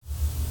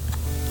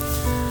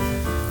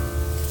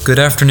Good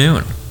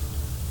afternoon.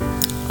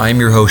 I am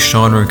your host,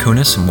 Elise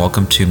Rimkunas, and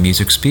welcome to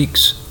Music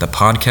Speaks, the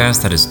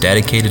podcast that is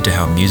dedicated to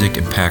how music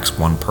impacts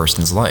one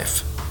person's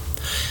life.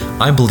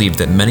 I believe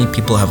that many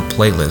people have a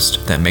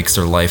playlist that makes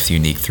their life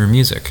unique through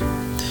music.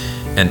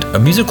 And a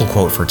musical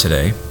quote for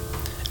today: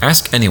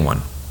 ask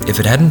anyone, if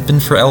it hadn't been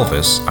for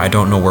Elvis, I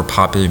don't know where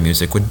popular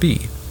music would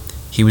be.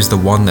 He was the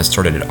one that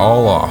started it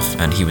all off,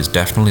 and he was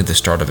definitely the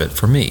start of it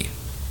for me.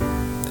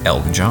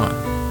 Elton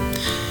John.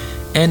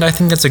 And I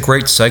think that's a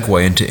great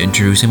segue into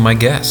introducing my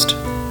guest.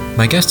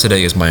 My guest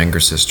today is my younger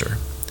sister.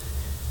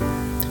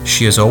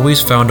 She has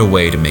always found a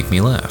way to make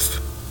me laugh.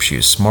 She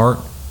is smart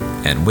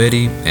and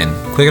witty and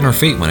quick on her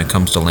feet when it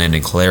comes to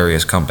landing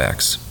hilarious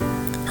comebacks.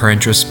 Her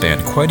interests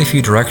span quite a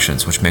few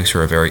directions, which makes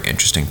her a very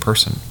interesting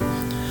person.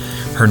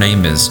 Her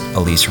name is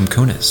Elise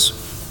Rimkunas.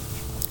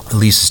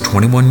 Elise is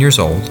 21 years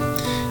old,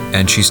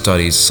 and she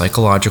studies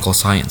psychological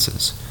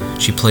sciences.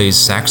 She plays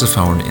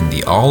saxophone in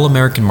the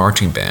All-American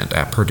Marching Band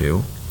at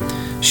Purdue.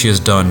 She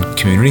has done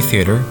community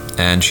theater,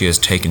 and she has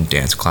taken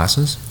dance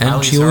classes, and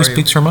Elise, she always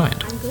speaks her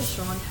mind. I'm good,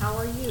 Sean. How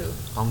are you?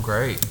 I'm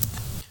great.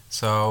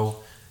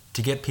 So,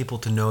 to get people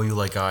to know you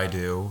like I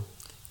do,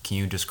 can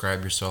you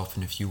describe yourself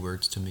in a few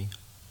words to me?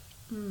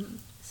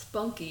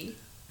 Spunky.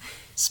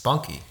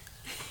 Spunky.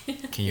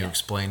 Can you Yeah.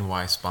 explain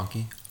why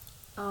spunky?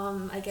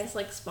 I guess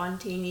like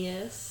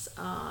spontaneous,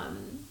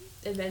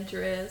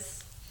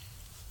 adventurous,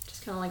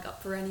 just kind of like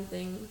up for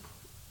anything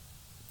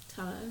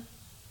kind of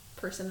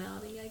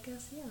personality, I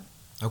guess, yeah.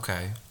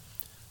 Okay.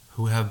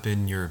 Who have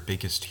been your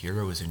biggest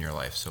heroes in your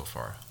life so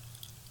far?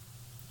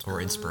 Or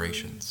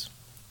inspirations?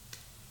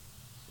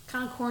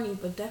 Kind of corny,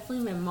 but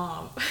definitely my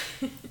mom.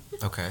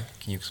 Okay.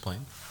 Can you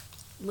explain?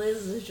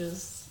 Liz is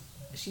just,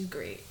 she's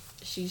great.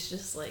 She's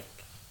just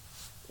like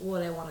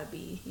what I want to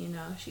be, you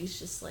know? She's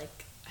just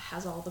like,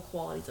 has all the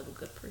qualities of a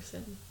good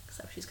person,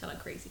 except she's kind of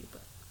crazy,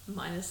 but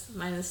minus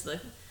the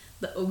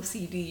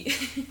OCD.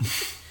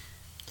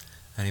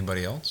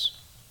 Anybody else?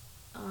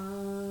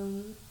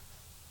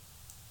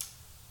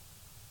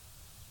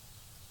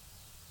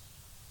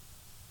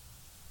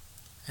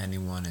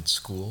 Anyone at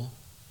school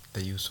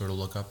that you sort of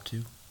look up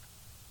to?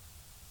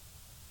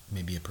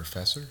 Maybe a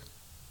professor?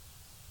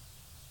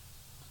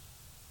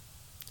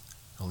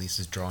 Elise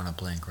is drawing a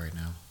blank right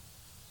now.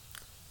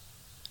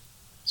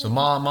 So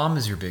mom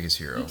is your biggest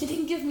hero. You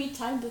didn't give me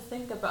time to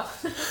think about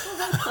it.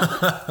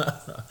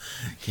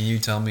 Can you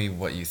tell me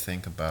what you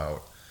think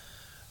about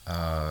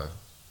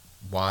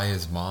why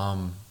is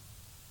mom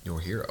your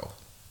hero?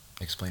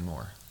 Explain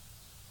more.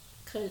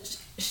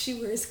 Because she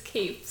wears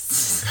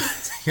capes.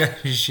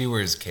 She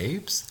wears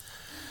capes?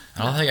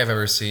 I don't think I've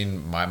ever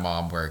seen my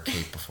mom wear a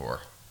cape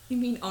before. You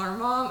mean our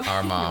mom?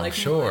 Our mom, Like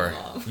sure.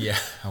 my mom. Yeah,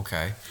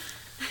 okay.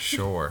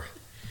 Sure.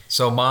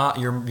 So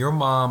your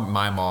mom,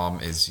 my mom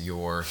is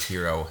your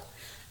hero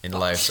in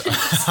life. So,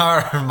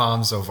 our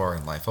mom so far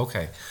in life.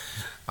 Okay.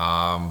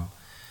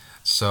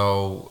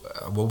 So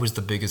what was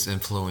the biggest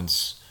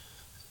influence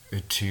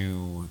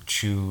to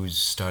choose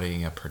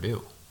studying at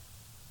Purdue?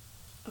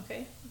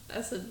 Okay,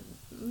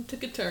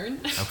 took a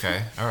turn.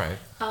 Okay, all right.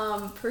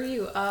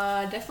 Purdue,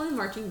 definitely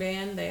marching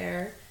band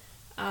there.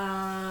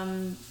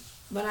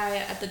 But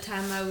at the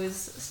time I was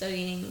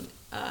studying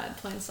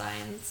plant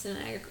science and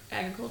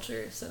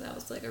agriculture, so that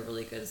was like a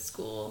really good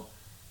school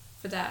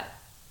for that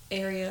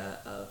area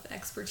of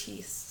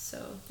expertise.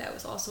 So that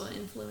was also an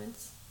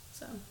influence.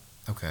 So.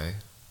 Okay.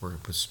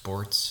 Was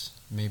sports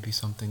maybe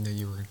something that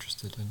you were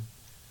interested in?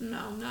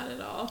 No, not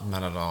at all.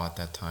 Not at all at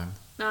that time?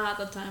 Not at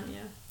the time,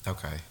 yeah.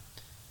 Okay.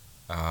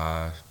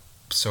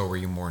 So were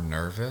you more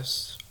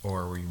nervous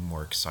or were you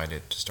more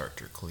excited to start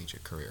your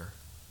collegiate career?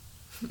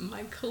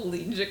 My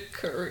collegiate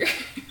career.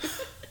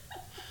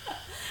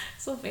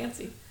 So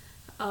fancy.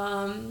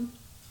 I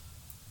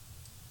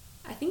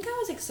think I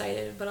was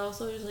excited, but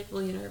also just like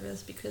really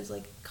nervous because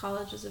like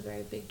college is a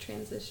very big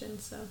transition,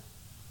 so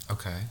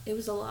Okay. it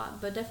was a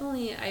lot. But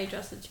definitely I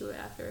adjusted to it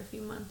after a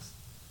few months.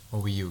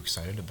 What were you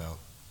excited about?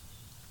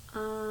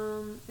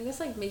 I guess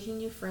like making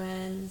new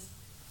friends,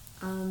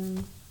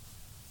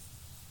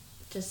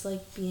 just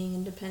like being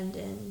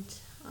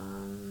independent,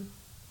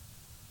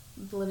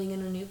 living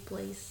in a new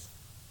place.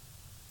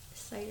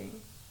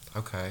 Exciting.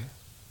 Okay.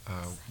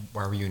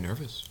 Why were you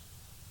nervous?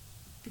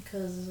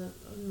 Because of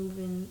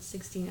moving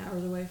 16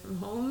 hours away from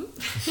home.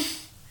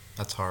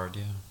 That's hard,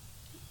 yeah.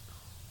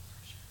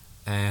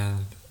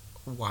 And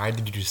why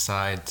did you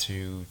decide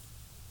to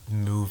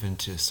move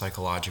into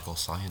psychological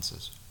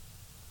sciences?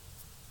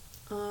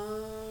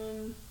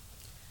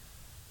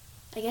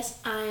 I guess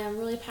I am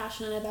really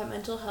passionate about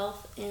mental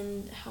health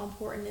and how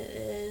important it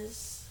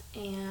is,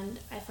 and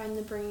I find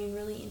the brain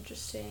really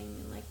interesting,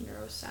 and like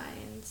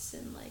neuroscience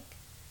and like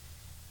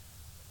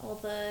all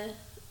the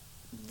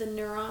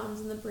neurons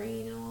in the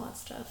brain and all that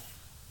stuff.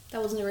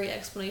 That wasn't a great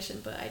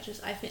explanation, but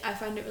I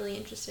find it really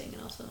interesting,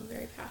 and also I'm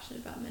very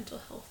passionate about mental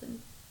health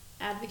and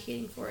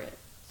advocating for it.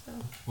 So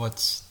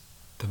What's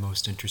the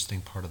most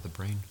interesting part of the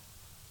brain?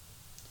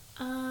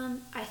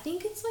 I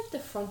think it's like the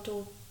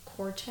frontal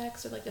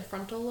cortex or like the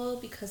frontal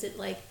lobe, because it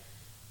like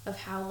of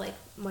how like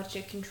much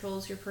it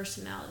controls your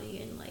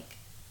personality and like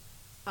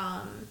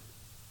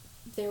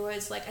there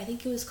was like, I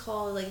think it was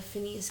called like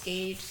Phineas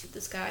Gage,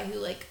 this guy who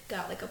like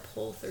got like a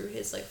pull through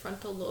his like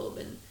frontal lobe,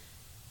 and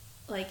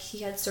like he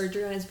had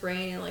surgery on his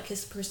brain, and like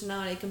his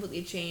personality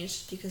completely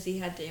changed because he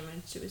had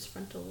damage to his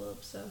frontal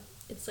lobe. So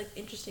it's like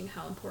interesting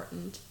how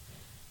important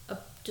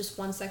just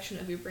one section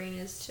of your brain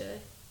is to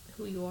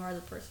who you are as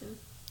a person.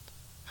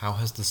 How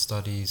has the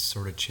studies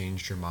sort of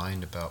changed your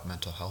mind about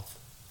mental health?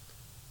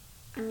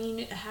 I mean,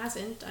 it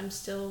hasn't. I'm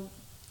still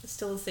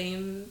the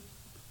same,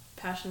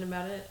 passionate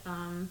about it.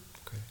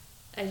 Okay.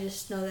 I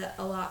just know that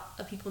a lot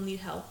of people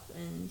need help,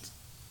 and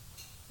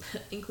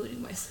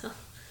including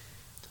myself.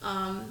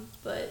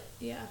 But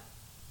yeah,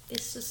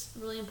 it's just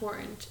really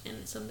important, and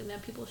it's something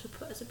that people should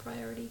put as a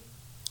priority.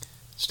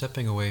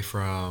 Stepping away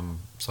from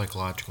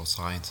psychological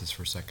sciences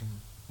for a second,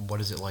 what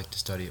is it like to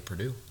study at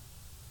Purdue?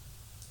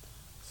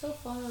 So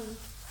fun.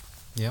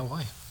 Yeah,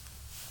 why?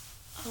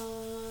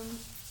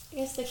 I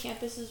guess the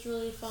campus is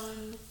really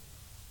fun.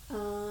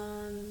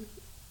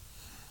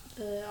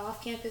 The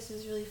off-campus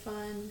is really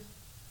fun.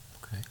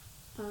 Okay.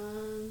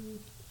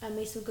 I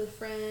made some good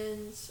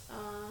friends.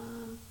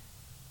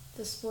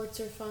 The sports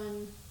are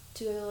fun.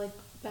 To go to like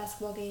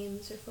basketball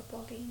games or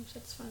football games,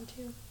 that's fun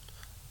too.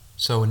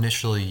 So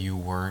initially you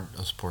weren't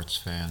a sports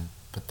fan,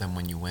 but then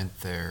when you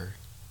went there,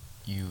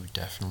 you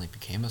definitely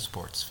became a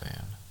sports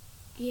fan.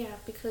 Yeah,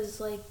 because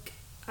like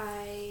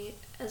I,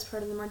 as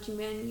part of the marching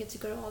band, you get to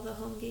go to all the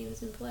home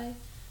games and play.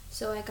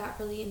 So I got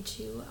really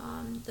into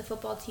the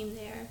football team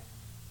there,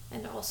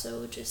 and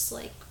also just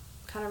like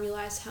kind of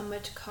realized how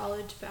much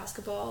college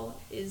basketball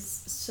is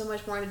so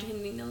much more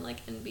entertaining than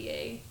like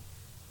NBA.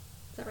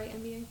 Is that right,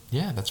 NBA?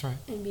 Yeah, that's right.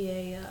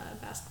 NBA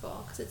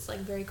basketball, because it's like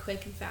very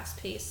quick and fast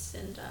paced,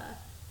 and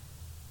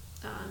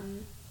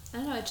I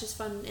don't know, it's just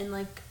fun. And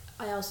like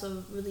I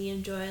also really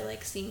enjoy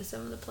like seeing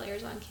some of the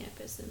players on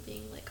campus and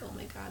being like, oh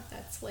my god,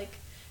 that's like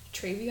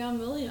Travion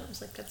Williams.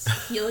 Like that's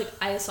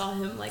I saw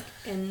him like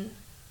in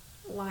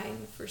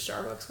line for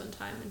Starbucks one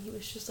time, and he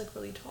was just like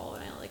really tall,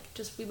 and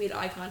we made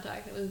eye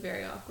contact. It was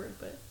very awkward,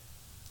 but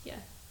yeah.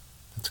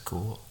 That's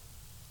cool.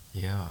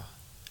 Yeah.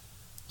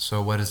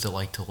 So what is it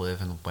like to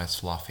live in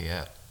West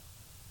Lafayette?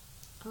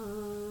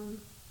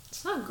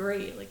 It's not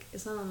great. Like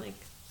it's not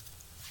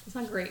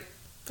great.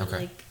 But Okay.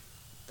 like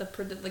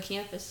the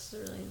campus is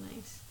really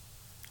nice.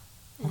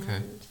 Okay.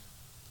 And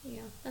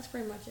yeah, that's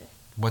pretty much it.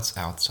 What's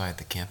outside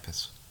the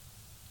campus?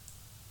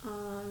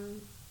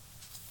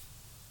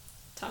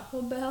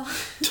 Taco Bell.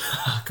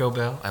 Taco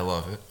Bell? I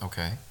love it.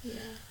 Okay. Yeah,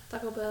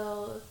 Taco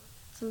Bell.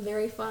 Some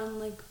very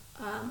fun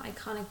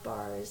iconic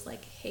bars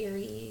like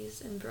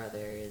Harry's and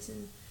Brothers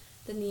and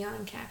the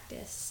Neon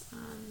Cactus.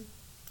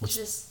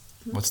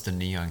 What's the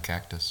Neon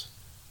Cactus?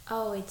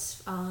 Oh,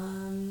 it's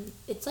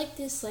like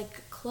this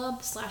like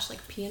club /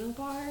 like piano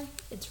bar.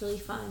 It's really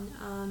fun.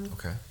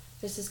 Okay.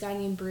 There's this guy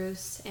named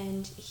Bruce,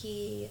 and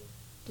he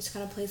just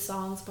kind of plays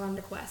songs upon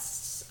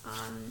requests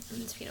in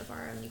this piano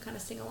bar, and you kind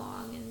of sing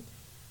along. And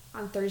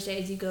on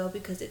Thursdays you go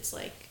because it's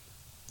like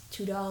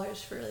 $2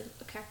 for like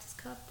a cactus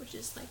cup, which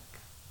is like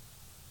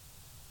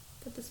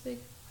about this big.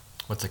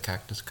 What's a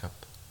cactus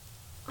cup?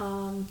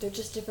 They're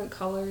just different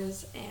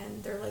colors,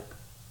 and they're like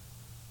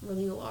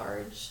really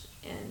large,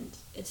 and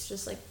it's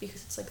just like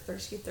because it's like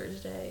Thirsty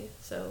Thursday,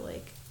 so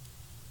like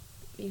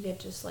you get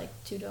just like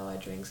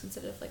 $2 drinks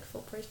instead of like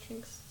full price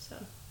drinks. So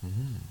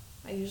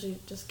I usually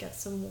just get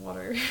some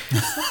water.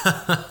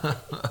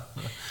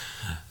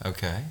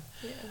 Okay.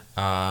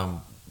 Yeah.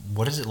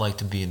 What is it like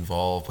to be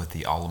involved with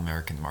the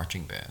All-American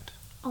Marching Band?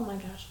 Oh my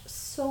gosh,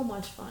 so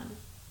much fun.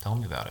 Tell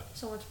me about it.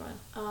 So much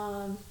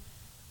fun.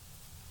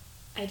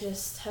 I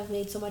just have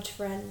made so much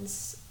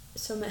friends,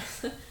 so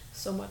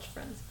much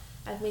friends.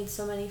 I've made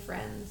so many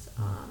friends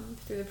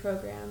through the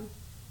program,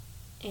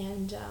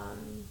 and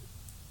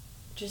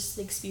just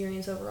the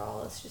experience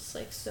overall is just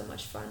like so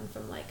much fun.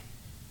 From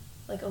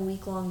like a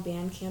week-long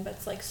band camp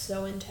that's like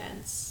so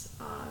intense,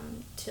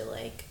 to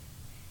like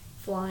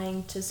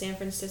flying to San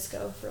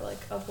Francisco for like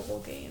a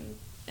bowl game,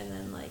 and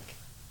then like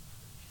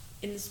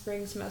in the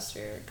spring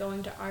semester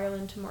going to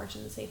Ireland to march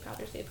in the St.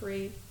 Patrick's Day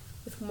parade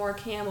with Mark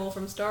Hamill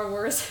from Star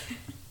Wars.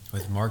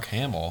 With Mark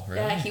Hamill,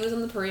 really? Yeah, he was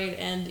on the parade,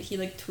 and he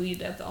like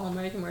tweeted at the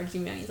All-American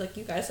Marching Band. He's like,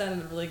 "You guys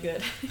sounded really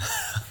good."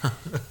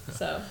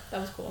 So that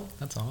was cool.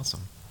 That's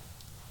awesome.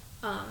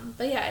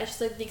 But yeah, it's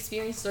just like the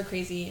experiences are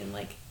crazy, and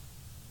like,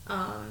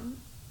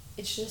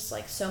 it's just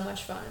like so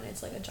much fun.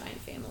 It's like a giant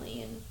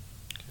family, and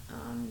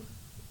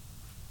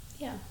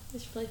yeah,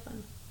 it's really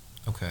fun.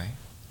 Okay.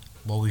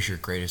 What was your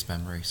greatest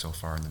memory so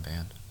far in the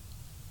band?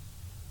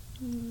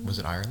 Was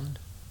it Ireland?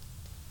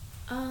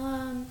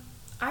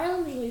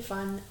 Ireland was really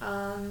fun.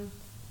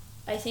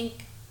 I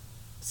think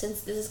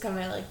since this is kind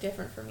of like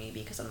different for me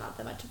because I'm not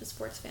that much of a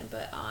sports fan,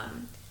 but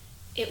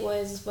it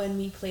was when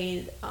we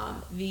played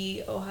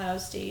the Ohio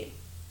State,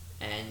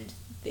 and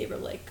they were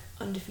like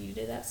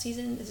undefeated that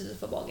season. This is a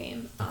football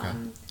game.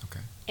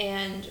 Okay.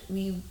 And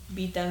we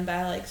beat them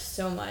by like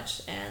so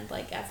much, and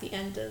like at the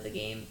end of the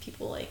game,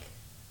 people like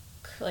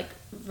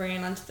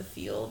ran onto the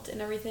field and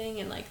everything,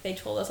 and like they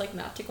told us like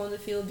not to go on the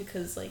field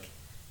because like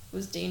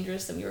was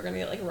dangerous and we were gonna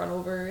get like run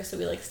over, so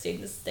we like stayed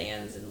in the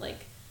stands and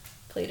like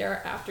played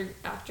our after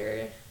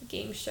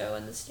game show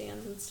in the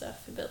stands and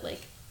stuff. But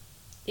like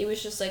it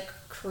was just like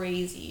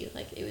crazy.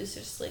 Like it was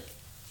just like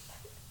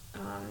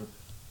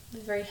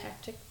very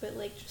hectic, but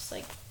like just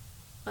like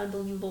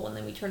unbelievable. And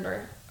then we turned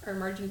our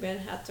marching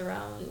band hats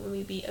around when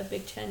we beat a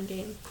Big Ten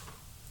game,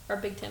 our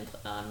Big Ten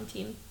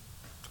team.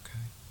 Okay.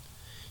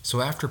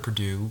 So after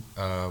Purdue,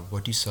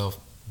 what do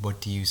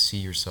you see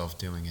yourself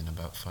doing in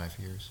about 5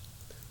 years?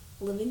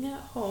 Living at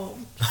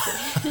home.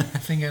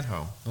 Living at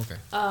home. Okay.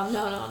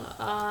 No.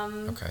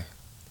 Okay.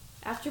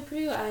 After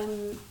Purdue, I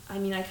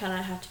kind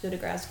of have to go to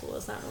grad school.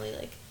 It's not really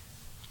like,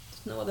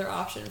 there's no other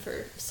option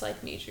for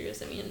psych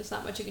majors. I mean, there's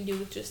not much you can do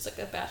with just like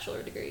a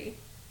bachelor degree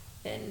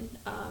in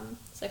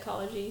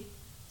psychology.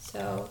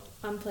 So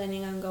I'm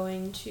planning on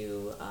going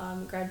to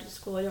graduate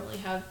school. I don't really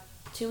have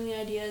too many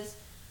ideas.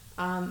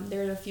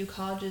 There are a few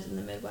colleges in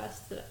the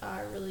Midwest that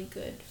are really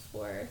good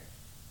for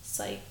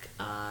psych.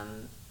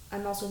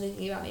 I'm also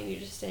thinking about maybe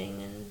just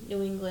staying in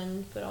New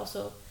England, but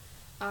also,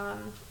 I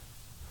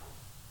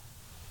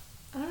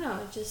don't know,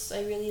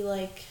 I really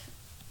like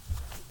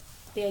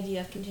the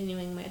idea of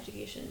continuing my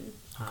education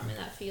in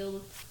that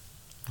field.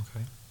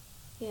 Okay.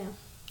 Yeah.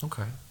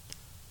 Okay.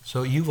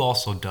 So you've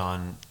also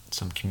done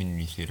some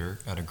community theater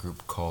at a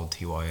group called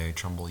TYA,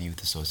 Trumbull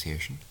Youth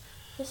Association.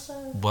 Yes, sir.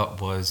 What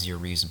was your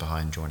reason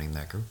behind joining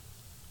that group?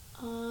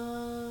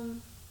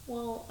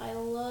 Well, I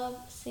love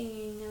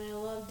singing and I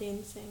love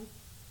dancing.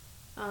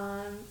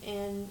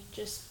 And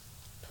just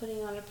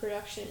putting on a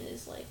production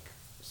is like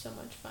so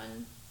much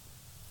fun.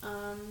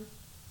 I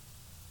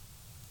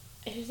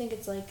just think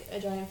it's like a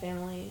giant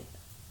family,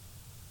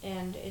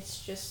 and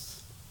it's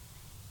just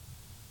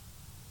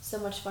so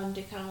much fun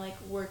to kind of like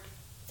work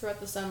throughout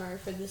the summer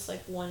for this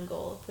like one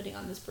goal of putting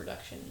on this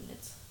production, and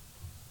it's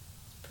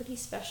pretty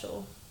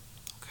special.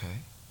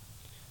 Okay.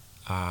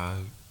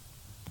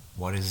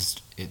 What is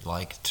it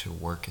like to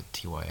work at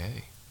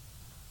TYA?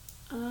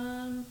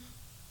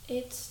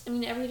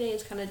 Every day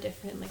is kind of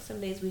different. Like some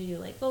days we do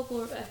like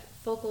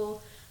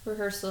vocal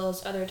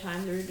rehearsals. Other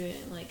times we're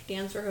doing like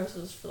dance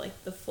rehearsals for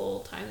like the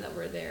full time that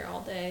we're there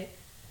all day.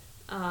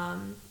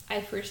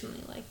 I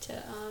personally like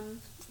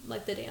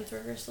the dance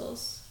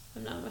rehearsals.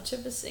 I'm not much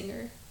of a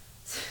singer,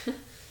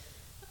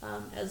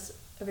 as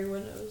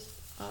everyone knows.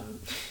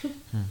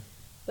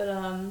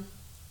 But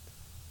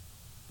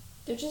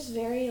they're just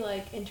very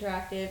like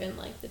interactive, and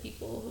like the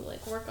people who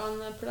like work on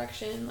the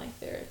production, like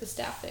the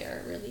staff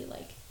there are really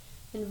like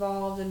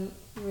involved and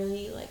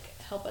really like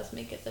help us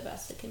make it the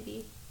best it can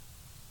be.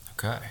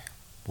 Okay.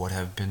 What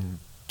have been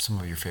some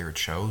of your favorite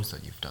shows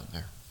that you've done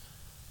there?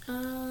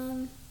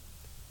 I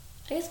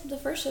guess the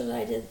first show that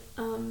I did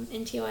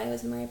in TY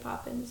was Mary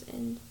Poppins,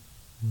 and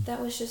that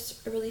was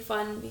just really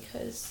fun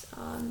because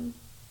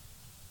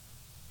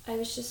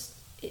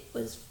it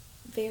was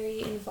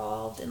very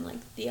involved, and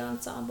like the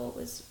ensemble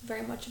was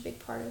very much a big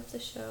part of the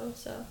show,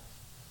 so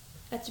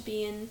I got to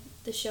be in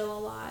the show a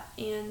lot.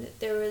 And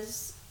there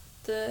was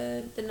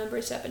the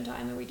number 7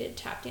 time where we did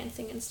tap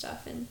dancing and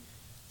stuff, and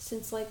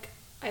since like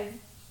I've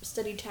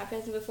studied tap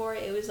dancing before,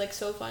 it was like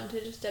so fun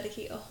to just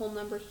dedicate a whole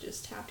number to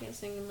just tap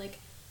dancing, and like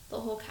the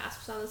whole cast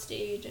was on the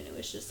stage, and it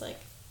was just like,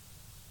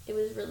 it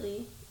was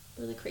really,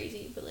 really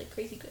crazy, but like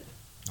crazy good.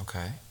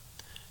 Okay.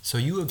 So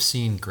you have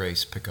seen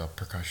Grace pick up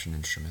percussion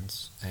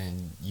instruments,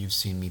 and you've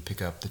seen me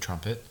pick up the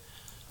trumpet.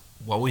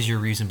 What was your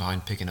reason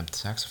behind picking up the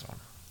saxophone?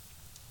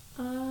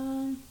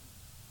 I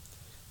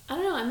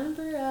don't know. I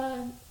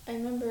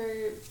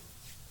remember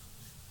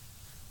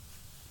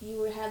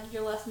you had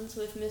your lessons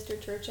with Mr.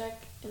 Turchek,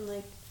 and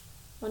like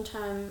one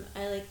time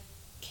I like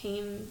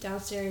came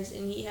downstairs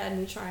and he had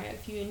me try a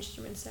few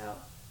instruments out.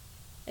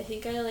 I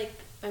think I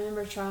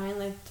remember trying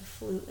like the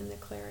flute and the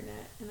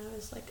clarinet, and I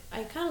was like,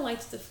 I kind of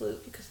liked the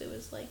flute because it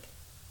was like,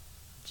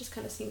 just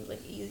kind of seemed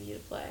like easy to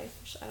play,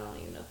 which I don't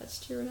even know if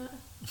that's true or not.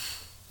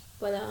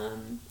 But I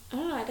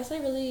don't know, I guess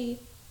I've always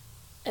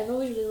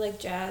really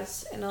liked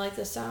jazz, and I like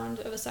the sound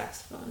of a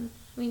saxophone.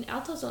 I mean,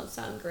 altos don't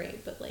sound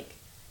great, but like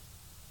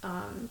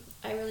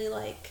I really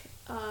like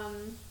I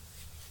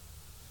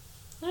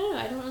don't know,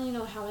 I don't really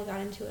know how I got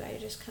into it. I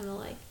just kind of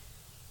like,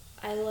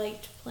 I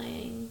liked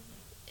playing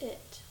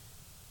it.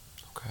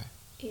 Okay.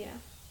 Yeah.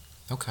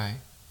 Okay.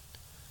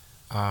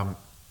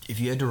 If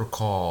you had to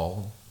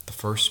recall the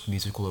first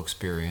musical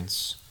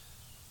experience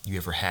you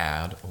ever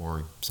had,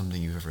 or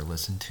something you've ever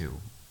listened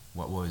to,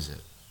 what was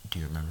it? Do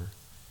you remember?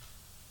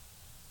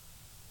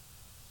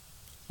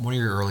 What are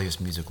your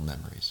earliest musical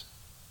memories?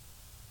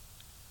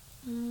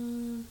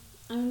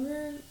 I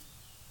remember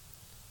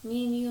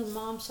me and you and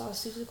Mom saw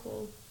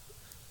Seussical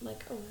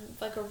like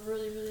a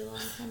really, really long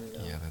time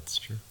ago. Yeah, that's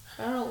true.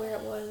 I don't know where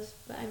it was,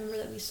 but I remember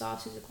that we saw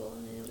Seussical,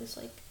 and it was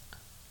like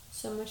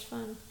so much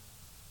fun.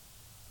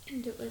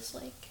 And it was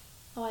like,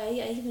 I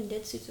even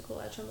did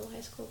Seussical at Trumbull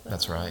High School. But,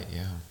 That's right,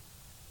 yeah.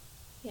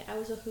 Yeah, I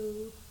was a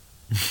who.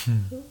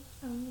 Who?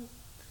 I don't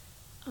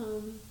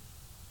know.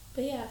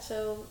 But yeah,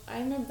 so I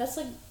remember, that's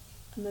like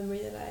a memory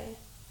that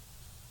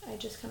I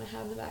just kind of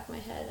have in the back of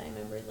my head. I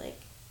remember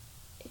like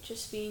it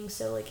just being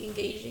so like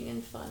engaging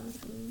and fun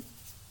and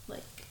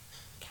like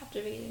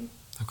captivating.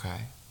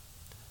 Okay.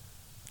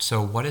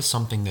 So what is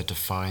something that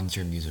defines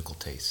your musical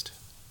taste?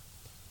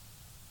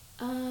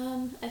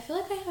 I feel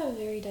like I have a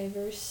very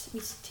diverse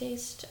music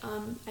taste.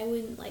 I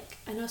wouldn't like,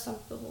 I know some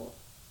people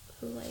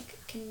who like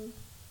can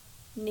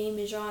name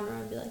a genre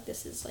and be like,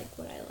 this is like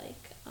what I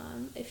like.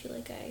 I feel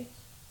like I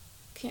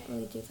can't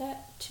really do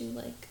that too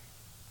like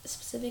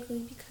specifically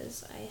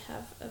because I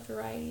have a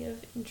variety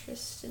of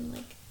interests in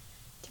like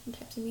different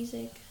types of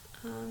music.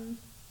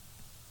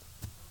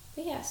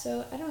 But yeah,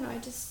 so I don't know,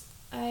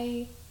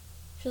 I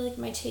feel like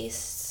my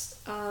tastes,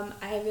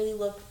 I really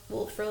look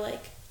for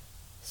like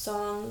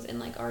songs and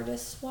like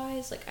artists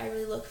wise, like I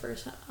really look for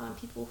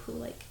people who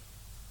like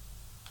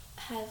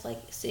have like,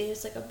 say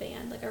it's like a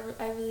band, like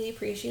I really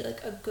appreciate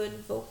like a good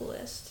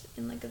vocalist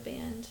in like a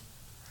band.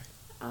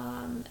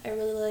 I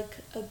really like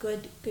a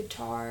good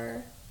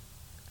guitar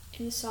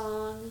in a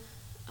song,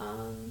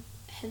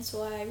 hence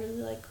why I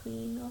really like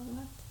Queen a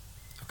lot.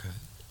 Okay.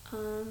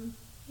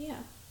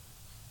 Yeah.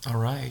 All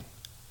right.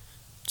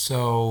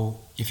 So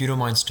if you don't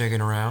mind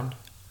sticking around,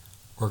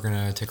 we're going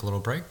to take a little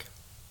break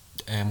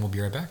and we'll be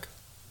right back.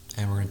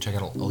 And we're going to check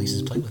out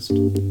Elise's playlist.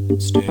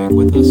 Stick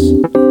with us.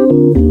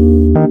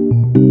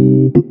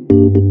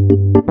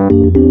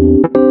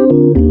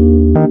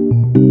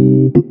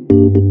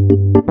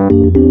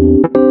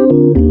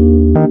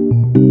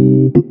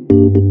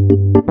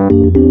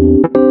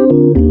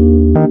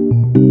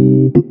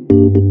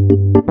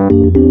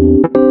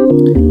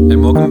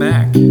 And welcome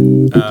back.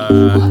 We're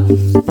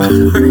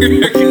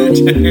going to check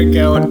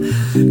out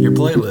your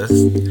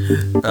playlist.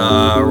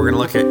 We're going to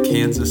look at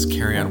Kansas,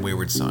 Carry On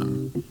Wayward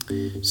Son.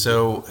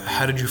 So,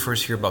 how did you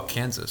first hear about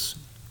Kansas?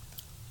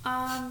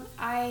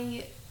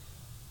 I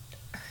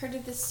heard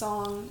of this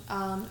song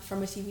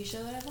from a TV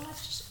show that I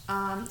watched,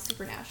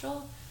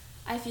 Supernatural.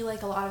 I feel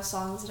like a lot of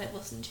songs that I've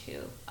listened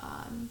to,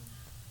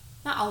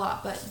 not a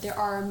lot, but there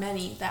are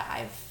many that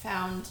I've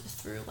found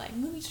through like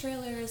movie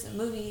trailers and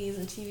movies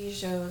and TV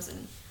shows,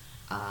 and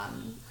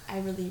I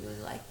really,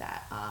 really like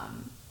that.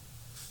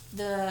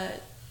 The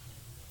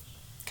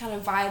kind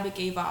of vibe it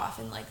gave off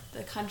and like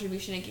the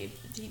contribution it gave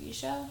to the TV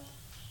show.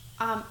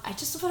 I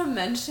just want to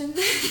mention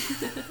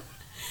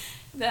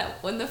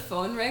that when the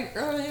phone rang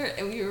earlier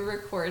and we were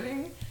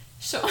recording,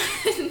 Sean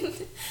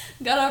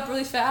got up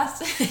really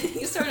fast and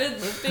he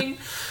started limping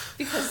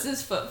because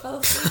his foot fell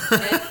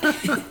asleep.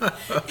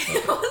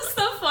 It was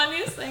the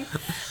funniest thing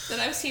that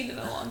I've seen in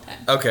a long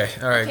time. Okay,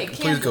 all right. Okay,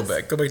 please go Kansas.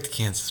 back. Go back to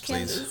Kansas,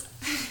 please.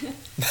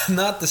 Kansas.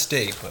 Not the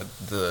state, but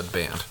the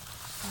band.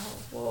 Oh,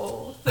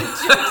 whoa. The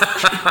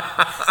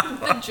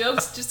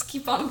jokes just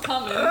keep on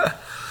coming.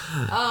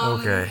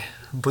 Okay.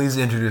 Please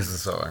introduce the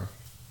song.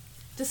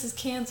 This is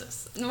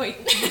Kansas. No, wait.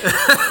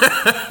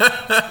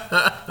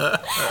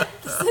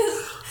 This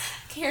is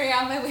Carry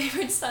On My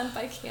Wayward Son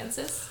by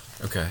Kansas.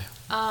 Okay.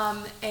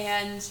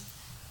 And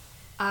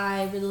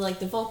I really like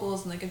the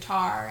vocals and the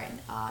guitar and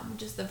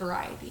just the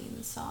variety in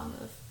the song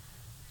of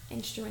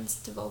instruments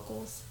to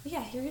vocals. But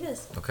yeah, here it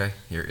is. Okay,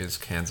 here is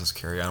Kansas,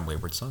 Carry On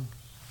Wayward Son.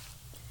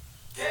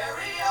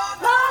 Carry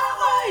on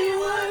my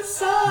wayward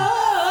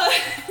son.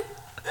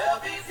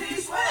 There'll be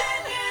peace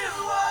when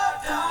you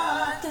are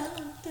done.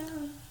 Dun,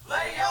 dun.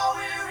 Lay your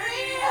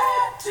weary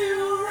head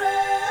to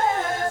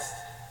rest.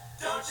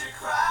 Don't you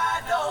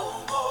cry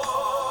no more.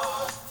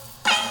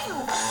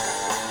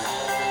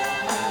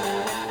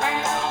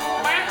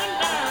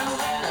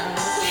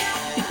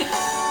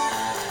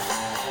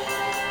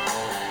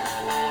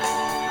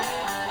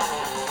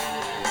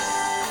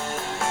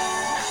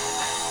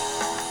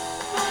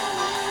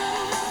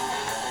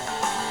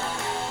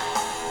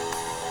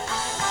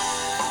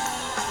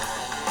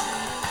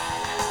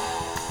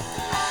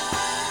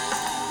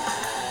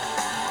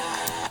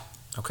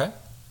 Okay.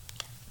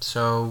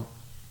 So,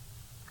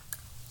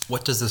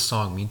 what does this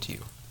song mean to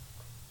you?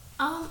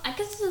 I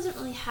guess it doesn't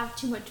really have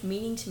too much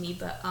meaning to me,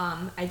 but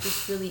I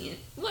just really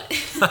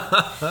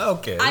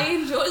Okay. I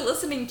enjoy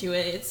listening to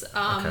it. It's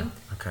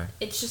Okay.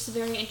 it's just a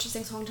very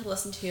interesting song to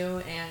listen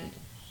to, and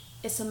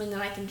it's something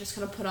that I can just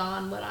kind of put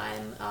on when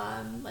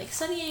I'm like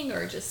studying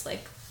or just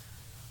like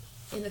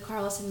in the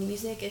car listening to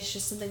music. It's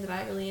just something that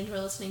I really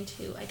enjoy listening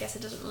to. I guess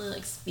it doesn't really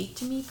like speak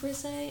to me per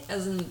se,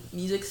 as in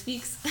music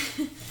speaks.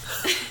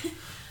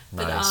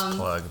 But, Nice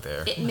plug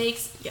there. It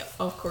makes, yeah,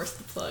 of course,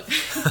 the plug.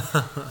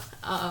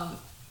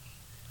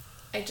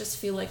 I just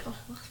feel like, oh,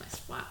 I lost my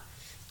spot.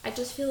 I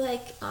just feel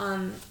like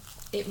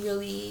it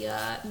really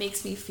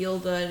makes me feel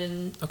good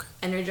and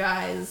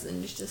energized,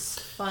 and it's just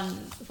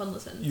fun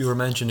listen. You were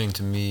mentioning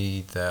to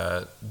me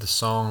that the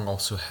song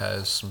also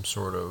has some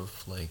sort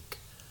of like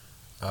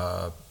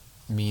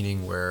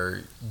meaning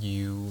where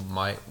you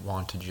might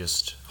want to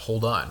just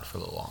hold on for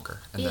a little longer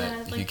and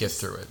then like you get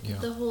through it. You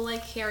know? The whole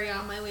like Carry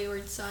On My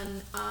Wayward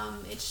Son,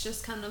 it's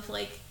just kind of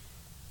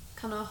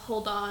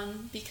hold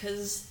on,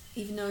 because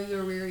even though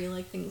you're weary,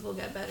 like things will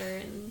get better,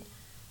 and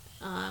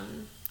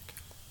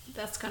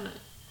that's kind of,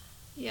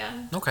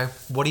 yeah. Okay.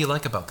 What do you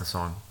like about the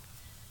song?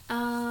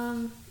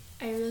 I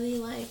really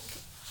like,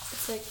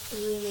 it's like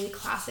really, really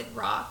classic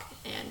rock,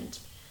 and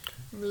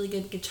really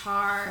good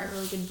guitar,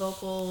 really good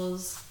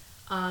vocals.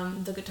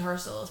 The guitar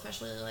solo,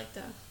 especially like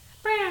the.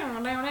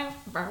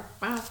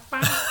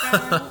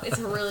 It's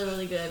really,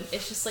 really good.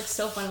 It's just like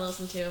so fun to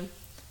listen to.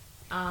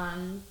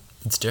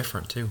 It's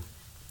different too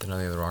than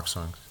any other rock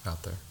songs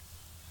out there.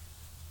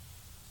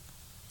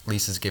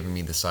 Lisa's giving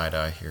me the side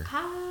eye here.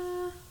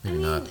 Maybe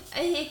not.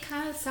 It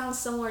kind of sounds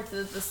similar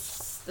to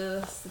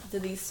to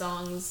these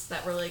songs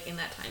that were like in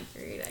that time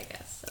period, I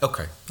guess. So.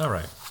 Okay, all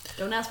right.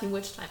 Don't ask me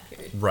which time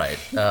period. Right.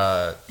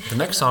 The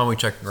next song we're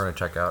going to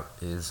check out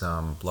is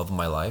 "Love of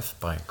My Life"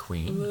 by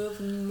Queen. Love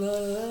of my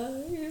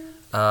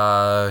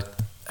life.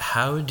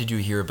 How did you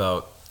hear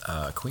about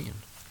Queen?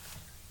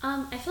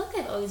 I feel like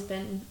I've always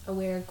been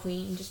aware of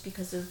Queen just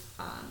because of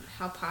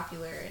how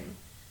popular and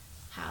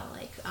how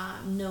like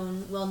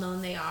well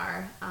known they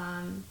are.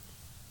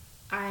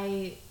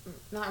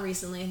 Not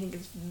recently, I think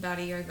it's about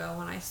a year ago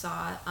when I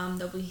saw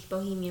the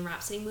Bohemian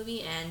Rhapsody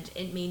movie, and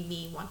it made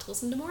me want to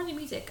listen to more of their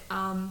music.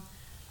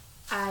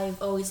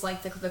 I've always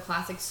liked the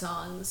classic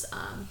songs,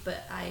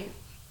 but I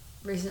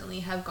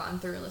recently have gone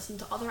through and listened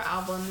to all their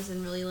albums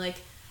and really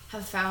like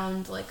have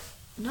found like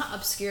not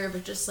obscure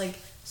but just like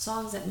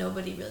songs that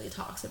nobody really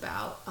talks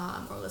about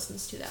or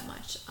listens to that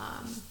much.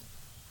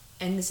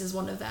 And this is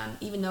one of them,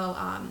 even though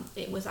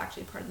it was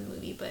actually part of the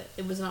movie, but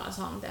it was not a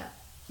song that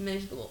many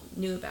people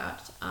knew about.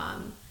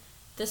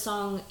 This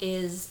song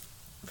is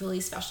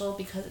really special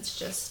because it's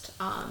just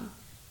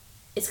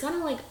it's kind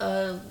of like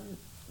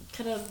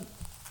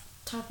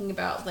talking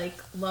about like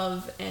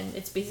love, and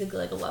it's basically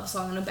like a love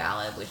song and a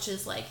ballad, which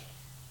is like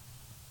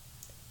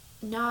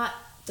not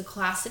the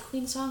classic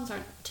Queen songs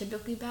aren't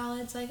typically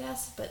ballads, I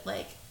guess, but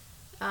like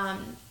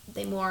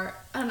they more,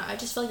 I don't know, I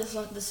just feel like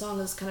the song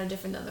is kind of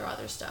different than their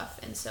other stuff,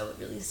 and so it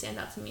really stands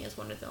out to me as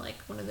one of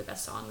the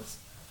best songs.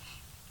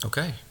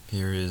 Okay,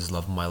 here is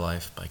 "Love of My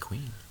Life" by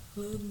Queen.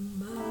 Love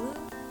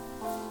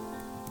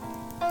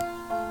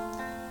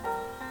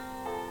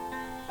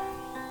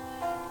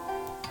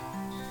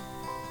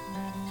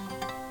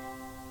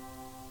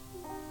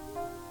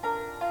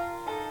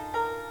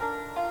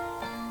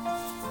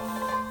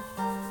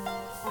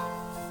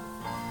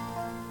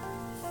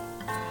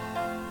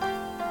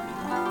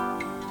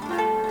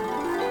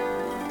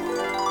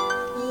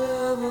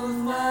of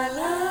my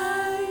life.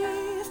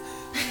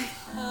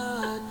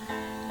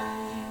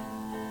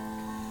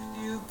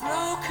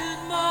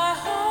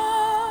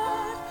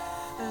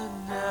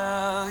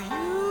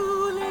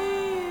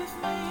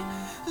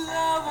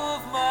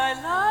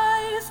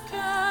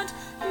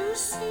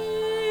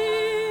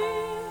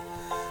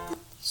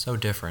 So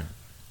different.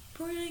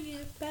 Bring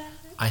it back.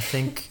 I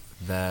think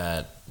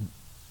that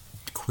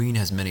Queen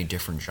has many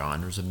different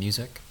genres of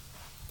music.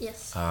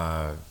 Yes.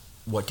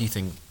 What do you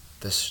think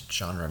this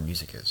genre of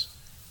music is?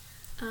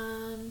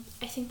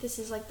 I think this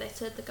is like I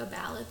said, like a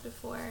ballad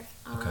before.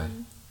 Okay.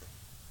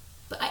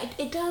 But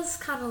it does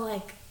kind of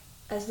like,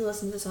 as you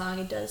listen to the song,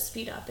 it does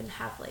speed up and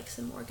have like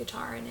some more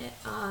guitar in it.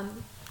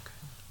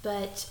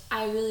 But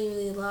I really,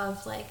 really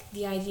love like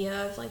the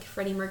idea of like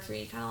Freddie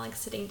Mercury kind of like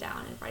sitting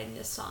down and writing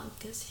this song,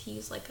 because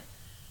he's like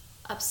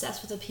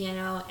obsessed with the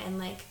piano and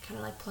like kind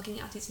of like plucking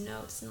out these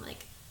notes and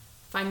like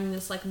finding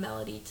this like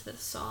melody to the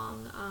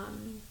song.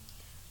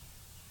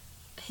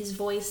 His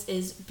voice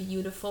is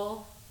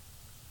beautiful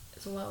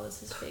as well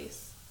as his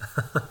face,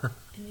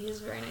 and he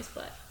has a very nice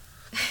butt.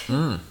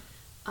 Interesting.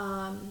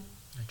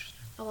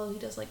 Although he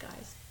does like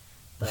guys,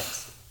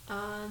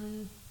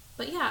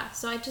 but yeah.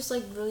 So I just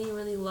like really,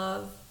 really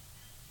love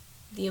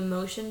the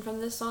emotion from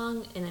this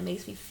song, and it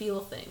makes me feel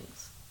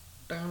things.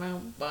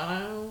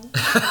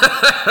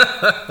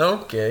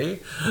 Okay.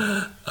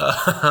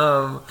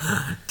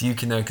 Do you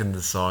connect in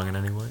the song in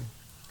any way?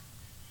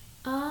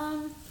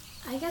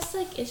 I guess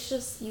like it's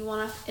just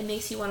it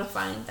makes you wanna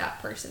find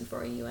that person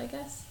for you, I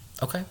guess.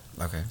 Okay.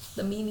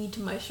 The Mimi to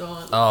my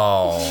Sean.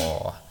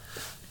 Oh,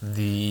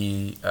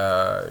 the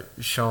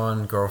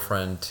Sean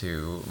girlfriend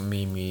to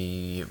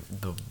Mimi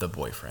the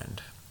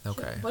boyfriend.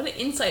 Okay. What an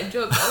inside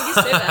joke. Why would you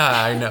say that?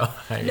 I know.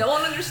 No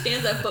one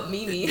understands that but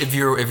Mimi. If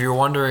you're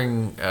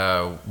wondering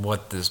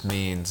what this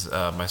means,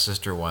 my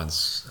sister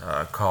once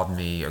called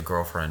me a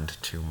girlfriend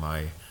to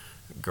my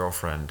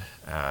girlfriend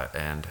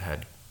and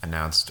had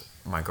announced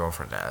my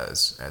girlfriend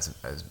as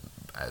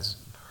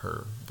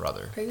her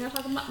brother. Are you gonna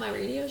talk about my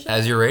radio show?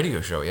 As your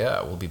radio show,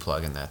 yeah, we'll be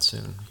plugging that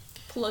soon.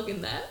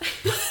 Plugging that.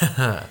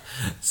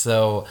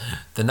 So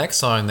the next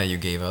song that you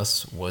gave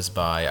us was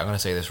by, I'm gonna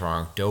say this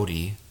wrong,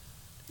 Dodie.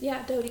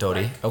 Yeah, Dodie.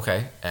 Dodie, Clark.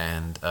 okay,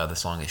 and the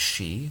song is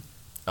 "She."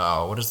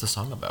 What is the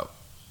song about?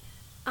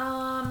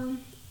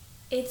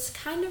 It's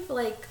kind of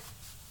like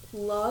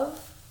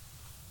love,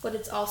 but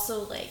it's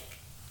also like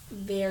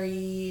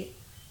very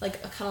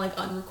like a kind of like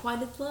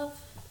unrequited love.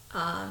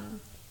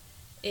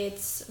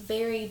 It's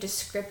very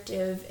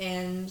descriptive,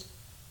 and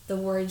the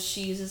words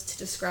she uses to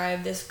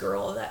describe this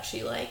girl that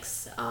she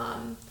likes,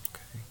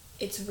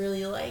 it's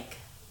really like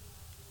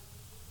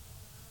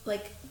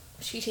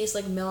she tastes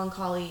like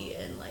melancholy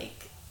and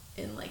like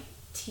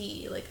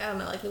tea. Like I don't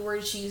know, like the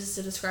words she uses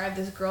to describe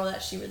this girl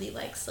that she really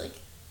likes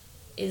like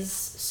is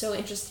so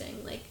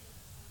interesting. Like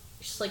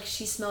she's like,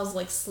 she smells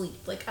like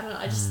sleep. Like, I don't know,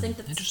 I just think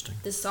that interesting.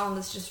 this song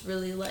is just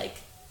really, like,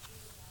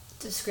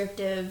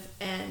 descriptive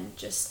and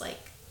just, like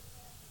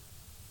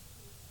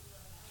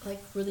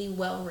really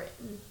well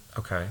written.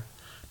 Okay.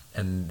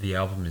 And the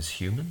album is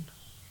Human,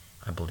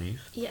 I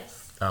believe.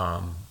 Yes. Do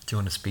you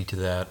want to speak to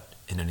that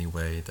in any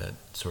way that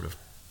sort of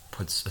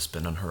puts a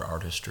spin on her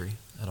artistry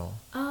at all?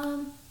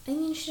 I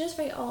mean, she does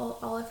write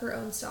all of her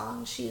own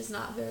songs. She is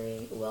not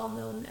very well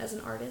known as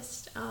an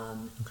artist.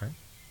 Okay.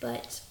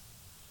 But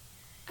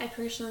I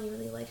personally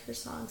really like her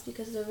songs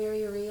because they're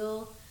very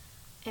real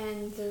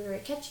and they're very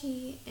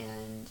catchy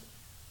and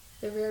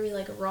they're very,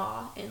 like,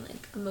 raw and,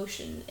 like,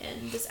 emotion.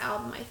 And this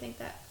album, I think,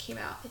 that came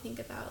out, I think,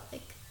 about,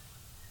 like,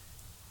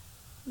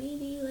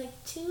 maybe,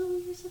 like,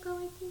 2 years ago,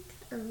 I think,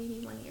 or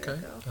maybe 1 year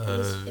ago.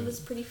 It was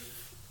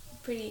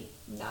pretty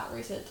not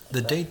recent.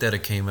 The date that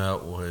it came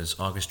out was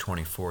August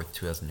 24th,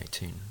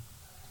 2018.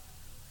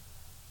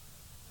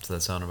 Does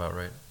that sound about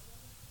right?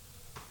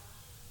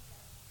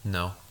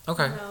 No?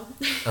 Okay. No.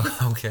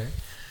 Okay.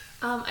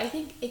 I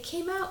think it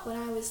came out when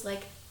I was,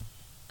 like,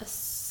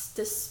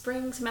 the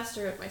spring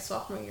semester of my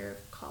sophomore year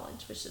of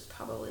college, which is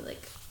probably,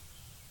 like,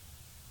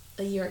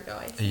 a year ago,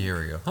 I think. A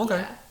year ago. Okay.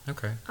 Yeah.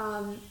 Okay.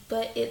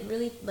 But it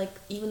really, like,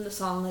 even the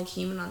song, like,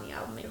 Human on the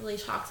album, it really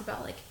talks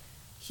about, like,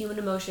 human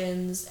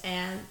emotions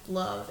and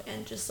love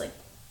and just, like,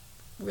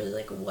 really,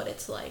 like, what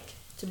it's like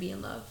to be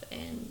in love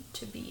and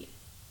to be,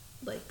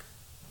 like,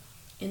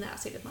 in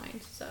that state of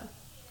mind, so.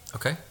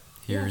 Okay.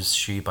 Here's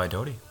She by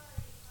Dodie.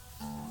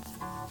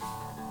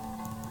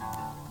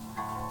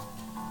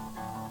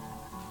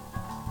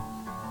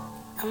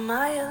 Am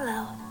I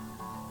allowed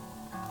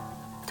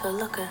to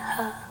look at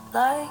her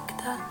like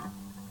that?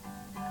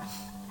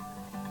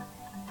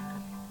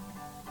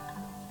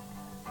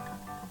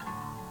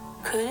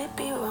 Could it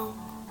be wrong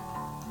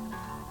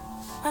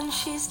when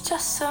she's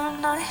just so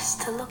nice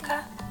to look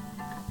at?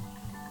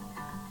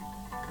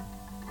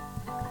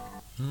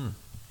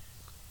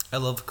 I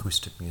love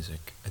acoustic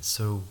music. It's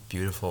so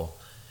beautiful.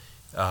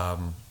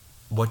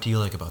 What do you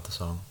like about the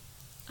song?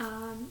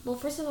 Well,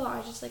 first of all,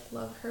 I just, like,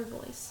 love her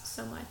voice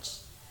so much.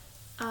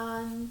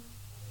 I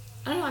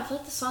don't know, I feel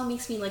like the song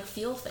makes me, like,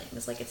 feel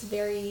things. Like, it's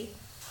very,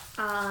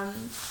 I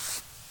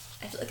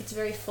feel like it's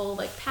very full of,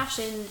 like,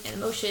 passion and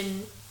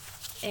emotion,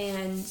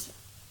 and,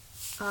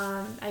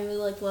 I really,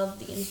 like, love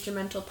the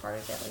instrumental part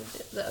of it,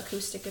 like, the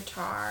acoustic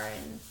guitar,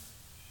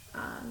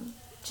 and,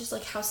 just,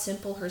 like, how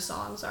simple her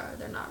songs are.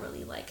 They're not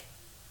really, like,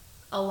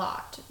 a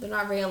lot. They're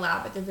not very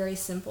elaborate, they're very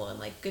simple, and,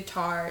 like,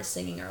 guitar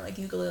singing or, like,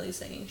 ukulele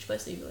singing. She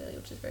plays the ukulele,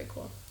 which is very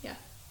cool, yeah.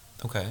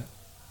 Okay.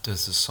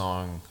 Does the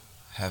song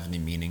have any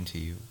meaning to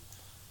you?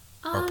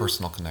 Or a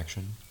personal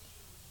connection?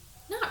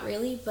 Not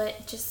really, but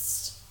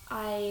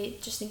I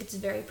just think it's a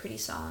very pretty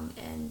song,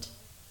 and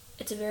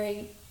it's a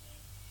very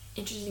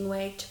interesting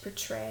way to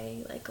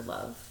portray, like,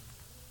 love.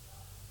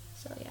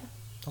 So, yeah.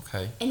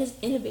 Okay. And it's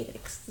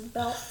innovative, 'cause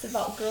it's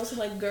about girls who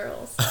like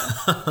girls. So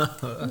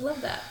I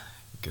love that.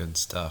 Good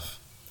stuff.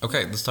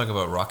 Okay, let's talk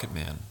about Rocket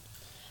Man.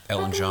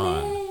 Elton Rocket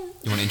John. Man.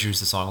 You want to introduce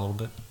the song a little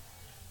bit?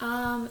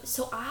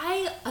 So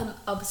I am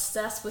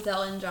obsessed with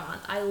Elton John.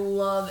 I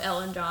love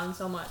Elton John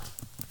so much.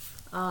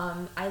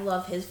 I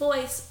love his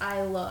voice.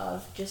 I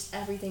love just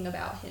everything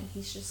about him.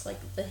 He's just, like,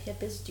 the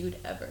hippest dude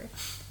ever.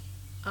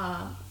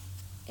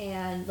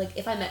 And, like,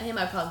 if I met him,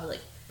 I'd probably,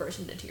 like, burst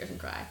into tears and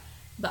cry.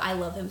 But I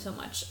love him so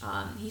much.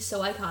 He's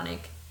so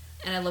iconic,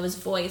 and I love his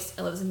voice.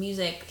 I love his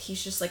music.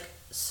 He's just, like,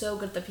 so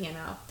good at the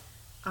piano.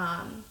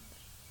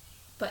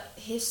 But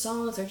his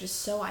songs are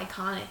just so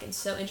iconic and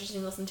so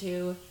interesting to listen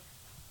to,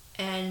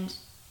 and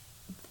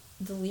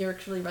the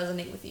lyrics really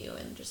resonate with you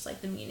and just,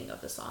 like, the meaning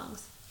of the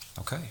songs.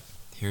 Okay.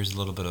 Here's a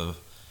little bit of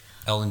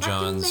Elton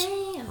John's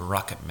Man.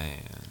 Rocket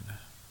Man.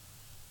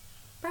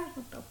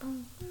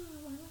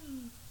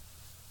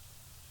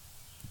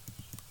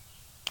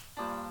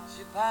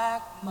 She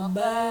packed my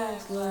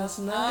bags last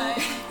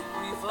night,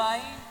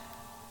 pre-flight.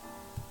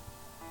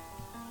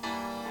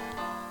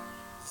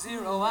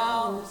 0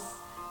 hours,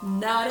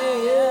 Not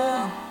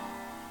a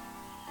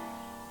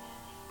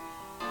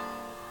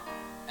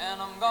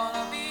and I'm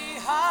gonna be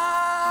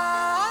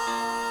high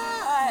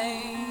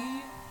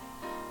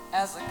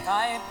as a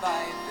kite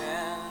by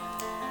then.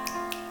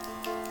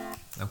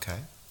 Okay.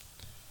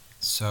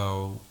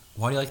 So,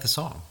 why do you like the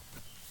song?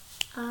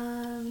 I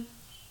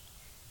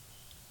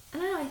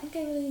don't know, I think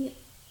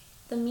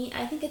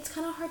I think it's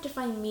kind of hard to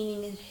find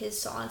meaning in his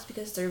songs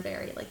because they're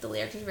very, like, the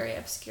lyrics are very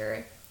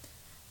obscure.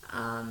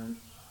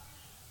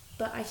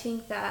 But I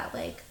think that,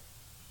 like,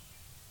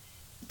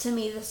 to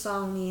me, the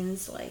song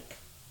means, like,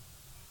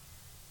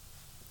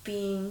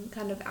 being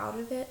kind of out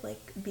of it,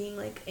 like, being,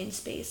 like, in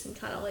space and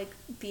kind of, like,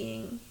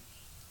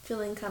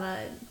 feeling kind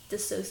of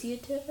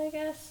dissociative, I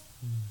guess.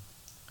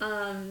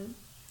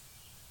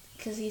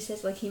 Because he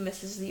says, like, he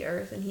misses the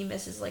earth and he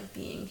misses, like,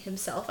 being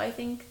himself, I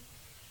think.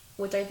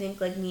 Which I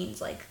think, like,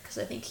 means, like, because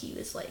I think he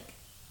was, like,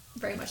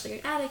 very much, like,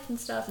 an addict and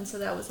stuff, and so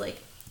that was,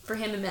 like, for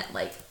him it meant,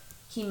 like,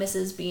 he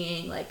misses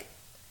being, like,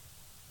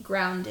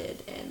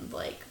 grounded and,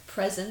 like,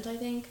 present, I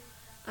think.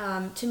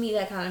 To me,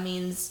 that kind of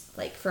means,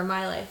 like, for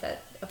my life,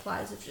 that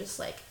applies of just,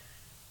 like,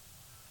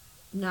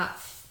 not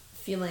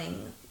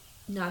feeling,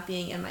 not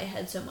being in my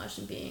head so much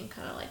and being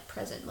kind of, like,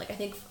 present. Like, I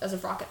think as a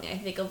rocket man, I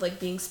think of, like,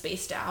 being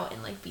spaced out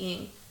and, like,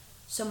 being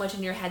so much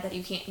in your head that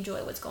you can't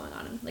enjoy what's going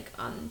on, like,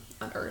 on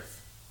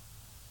Earth.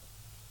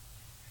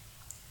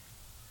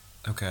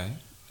 Okay.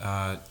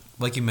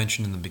 Like you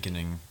mentioned in the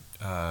beginning,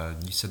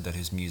 you said that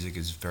his music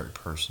is very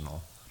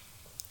personal.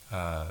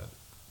 Are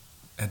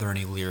there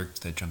any lyrics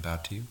that jump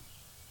out to you?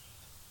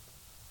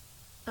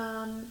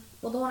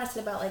 Well, the one I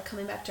said about, like,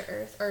 coming back to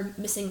Earth, or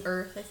missing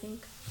Earth, I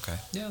think. Okay.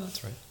 Yeah,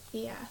 that's right.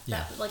 Yeah,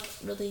 Yeah. that, like,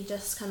 really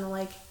just kind of,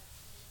 like,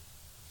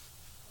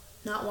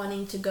 not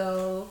wanting to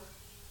go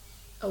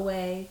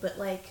away, but,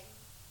 like,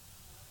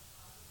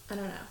 I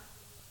don't know.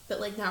 But,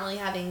 like, not really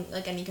having,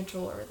 like, any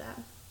control over that.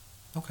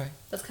 Okay.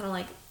 That's kind of,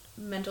 like,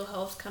 mental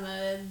health kind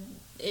of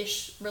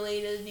ish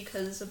related,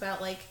 because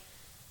about, like,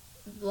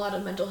 a lot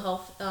of mental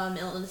health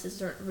illnesses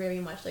are very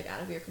much, like,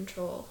 out of your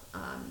control,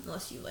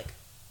 unless you, like,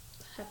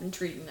 have been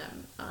treating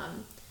them.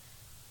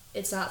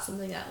 It's not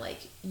something that, like,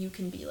 you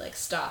can be like,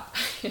 stop.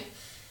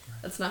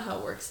 That's not how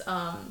it works.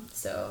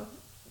 So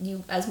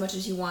you, as much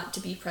as you want to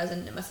be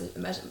present, as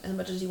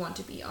much as you want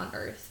to be on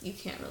Earth, you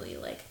can't really,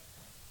 like,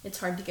 it's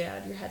hard to get out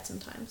of your head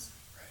sometimes.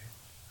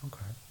 Right.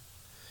 Okay.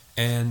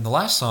 And the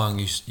last song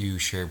you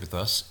shared with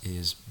us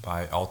is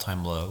by All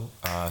Time Low,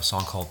 a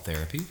song called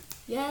Therapy.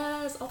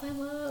 Yes, All Time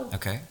Low.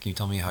 Okay. Can you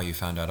tell me how you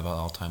found out about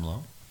All Time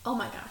Low? Oh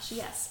my gosh,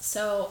 yes.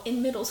 So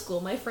in middle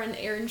school, my friend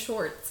Erin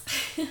Schwartz,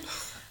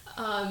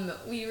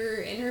 we were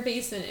in her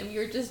basement and we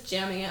were just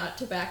jamming out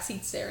to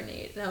Backseat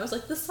Serenade. And I was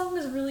like, this song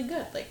is really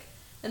good. Like,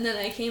 and then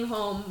I came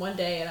home one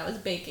day and I was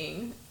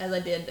baking, as I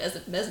did, as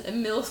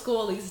in middle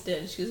school Elise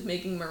did. She was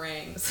making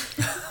meringues.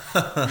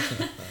 I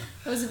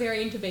was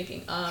very into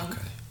baking. Okay.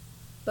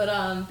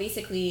 But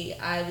basically,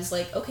 I was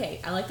like,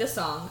 okay, I like this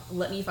song.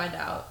 Let me find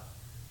out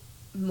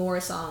more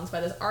songs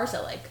by this artist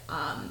I like.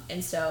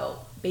 And so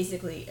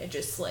basically, I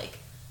just, like,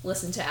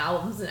 listened to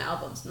albums and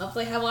albums. Not that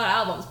I have a lot of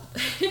albums,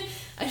 but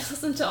I just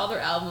listened to all their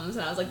albums,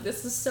 and I was like,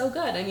 this is so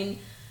good. I mean,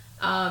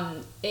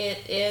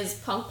 it is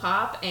punk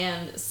pop,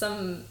 and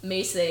some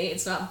may say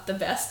it's not the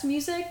best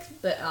music,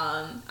 but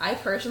I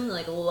personally,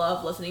 like,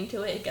 love listening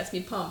to it. It gets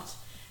me pumped.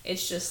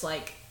 It's just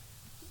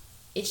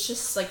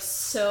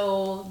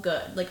so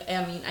good. Like,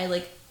 I mean,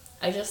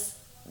 I just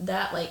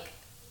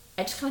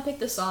kind of picked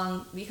this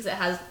song because it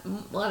has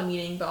a lot of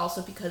meaning, but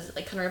also because it,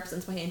 like, kind of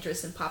represents my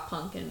interest in pop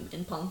punk and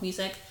in punk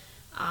music.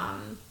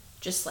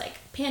 Just like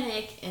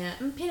Panic,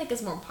 and Panic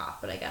is more pop,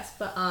 but I guess,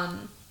 but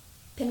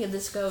Panic at the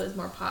Disco is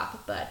more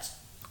pop, but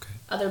Okay.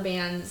 other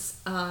bands,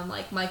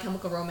 like My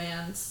Chemical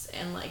Romance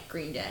and, like,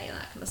 Green Day and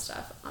that kind of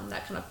stuff,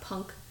 that kind of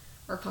punk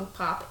or punk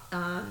pop,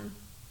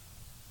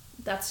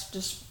 that's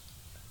just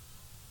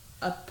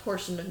a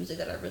portion of music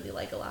that I really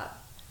like a lot.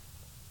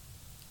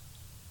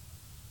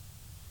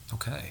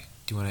 Okay.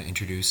 Do you want to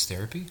introduce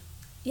Therapy?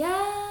 Yes.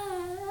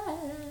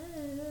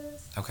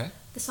 Okay.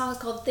 The song is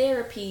called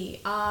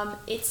Therapy.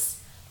 It's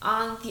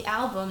on the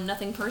album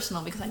Nothing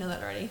Personal, because I know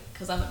that already,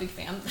 because I'm a big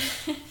fan.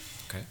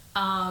 Okay.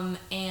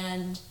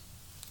 And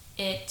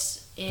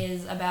it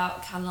is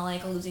about kind of,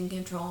 like, losing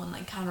control and,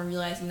 like, kind of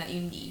realizing that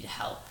you need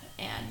help.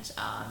 And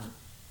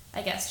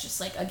I guess just,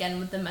 like, again,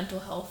 with the mental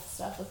health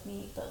stuff with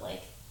me, but,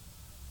 like,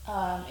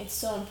 it's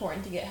so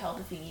important to get help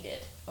if you need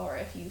it, or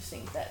if you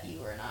think that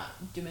you are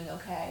not doing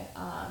okay.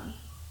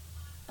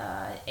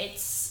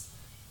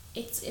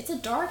 It's a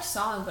dark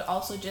song, but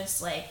also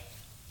just, like,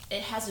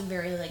 it has a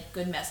very, like,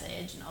 good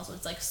message, and also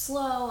it's, like,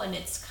 slow, and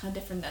it's kind of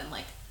different than,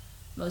 like,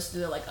 most of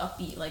the, like,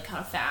 upbeat, like, kind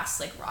of fast,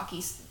 like,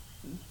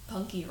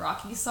 punky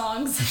rocky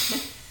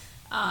songs.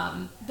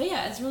 But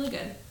yeah, it's really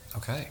good.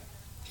 Okay.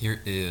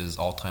 Here is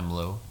All Time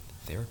Low,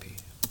 Therapy.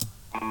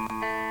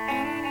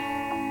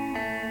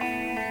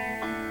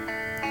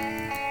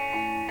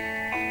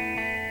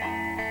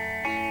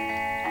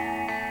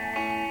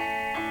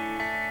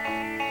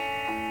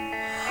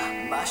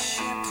 My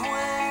ship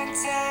went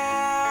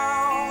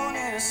down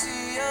in a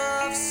sea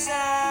of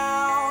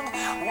sound.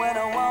 When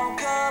I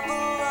woke up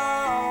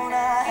alone,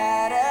 I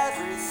had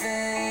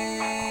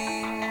everything.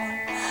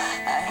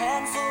 A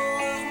handful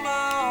of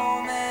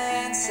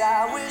moments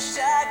I wished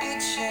I could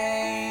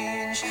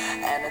change,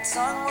 and a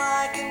tongue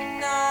like a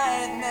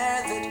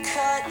nightmare that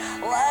cut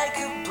like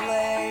a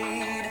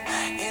blade.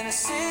 In a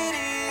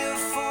city of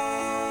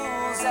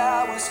fools,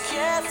 I was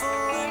careful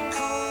and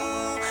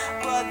cool,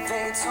 but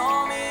they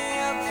tore me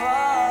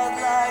apart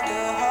like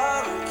a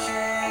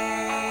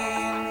hurricane.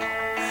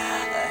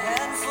 A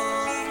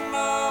handful of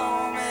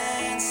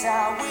moments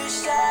I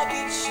wished I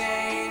could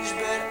change,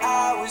 but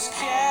I was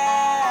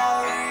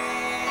carried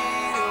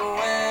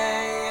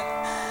away.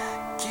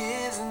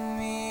 Give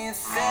me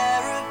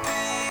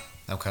therapy.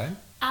 Okay.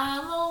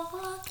 I'm a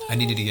walking I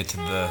needed to get to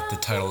the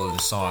title of the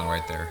song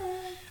right there.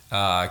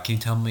 Can you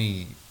tell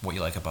me what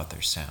you like about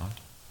their sound?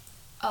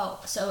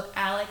 Oh, so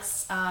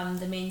Alex,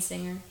 the main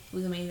singer,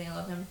 who's amazing, I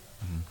love him.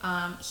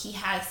 He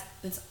has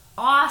this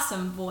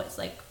awesome voice.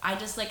 Like, I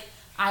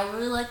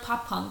really like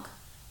pop punk,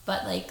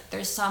 but like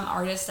there's some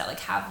artists that like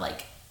have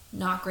like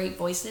not great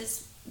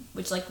voices,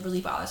 which like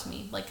really bothers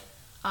me. Like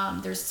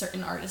there's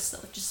certain artists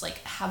that just like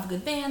have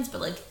good bands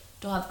but like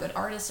don't have good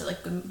artists or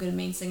like good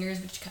main singers,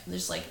 which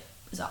just like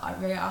is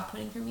very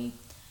off-putting for me.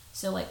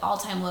 So like All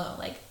Time Low,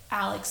 like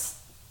Alex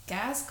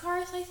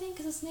Gaskarth, I think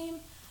is his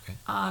name. Okay.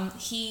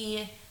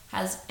 He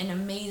has an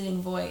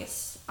amazing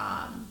voice,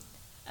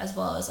 as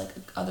well as like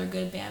other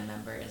good band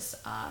members,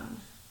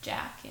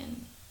 Jack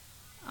and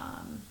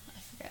I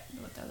forget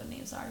what the other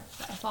names are,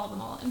 but I follow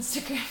them all on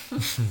Instagram.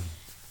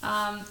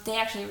 They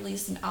actually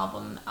released an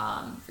album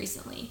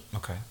recently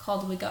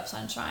called Wake Up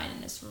Sunshine,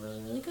 and it's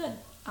really, really good.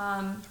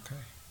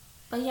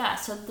 But yeah,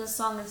 so this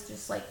song is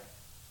just like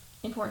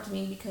important to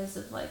me because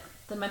of like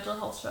the mental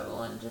health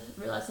struggle and just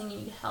realizing you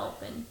need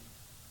help, and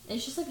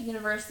it's just like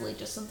universally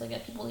just something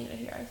that people need to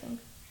hear, I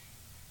think.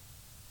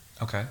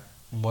 Okay.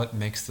 What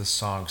makes this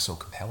song so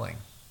compelling?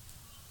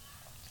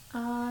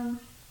 And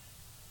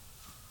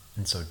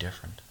so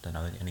different than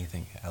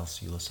anything else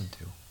you listen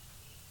to?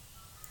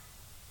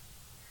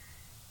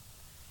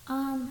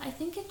 I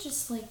think it's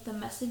just like the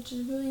message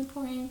is really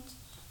important.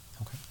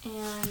 Okay.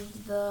 And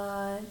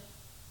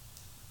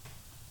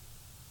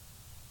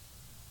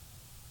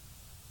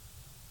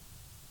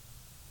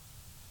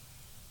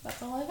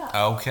that's all I got.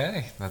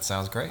 Okay, that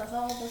sounds great. That's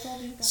all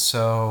you got.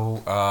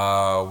 So,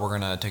 we're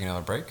going to take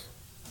another break.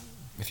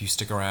 If you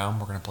stick around,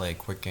 we're going to play a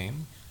quick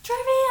game.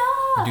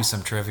 Trivia! Do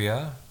some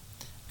trivia.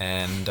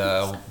 And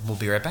we'll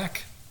be right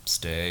back.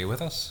 Stay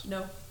with us.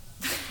 No.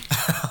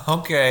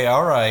 Okay,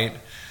 all right.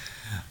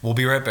 We'll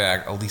be right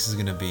back. Elise is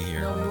going to be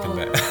here No, when we we come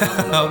won't. back.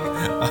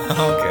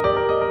 Okay.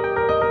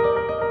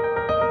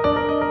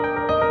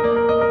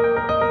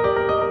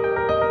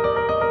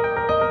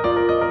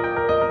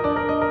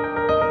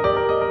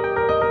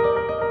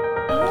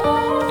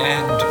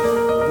 And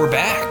we're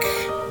back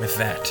with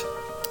that.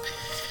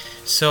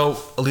 So,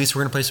 Elise,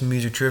 we're going to play some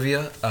music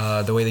trivia.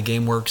 The way the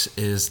game works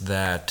is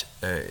that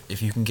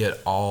if you can get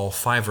all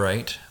 5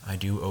 right, I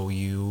do owe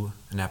you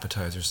an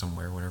appetizer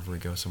somewhere whenever we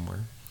go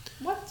somewhere.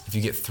 What? If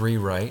you get 3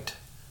 right,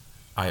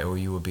 I owe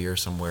you a beer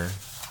somewhere.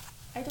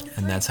 I don't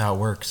And that's how it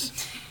works.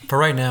 For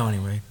right now,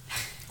 anyway.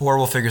 Or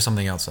we'll figure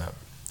something else out.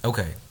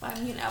 Okay. Buy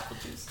me an apple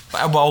juice.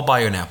 I'll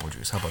buy you an apple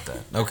juice. How about that?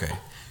 Okay.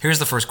 Here's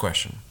the first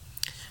question.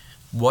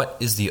 What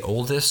is the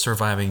oldest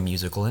surviving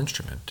musical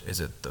instrument?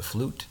 Is it the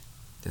flute?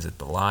 Is it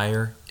the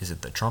lyre? Is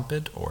it the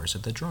trumpet? Or is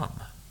it the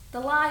drum? The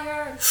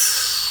liar.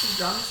 The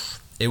drums.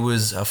 It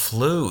was a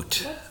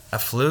flute. What? A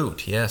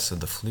flute, yes,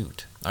 the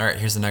flute. All right,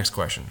 here's the next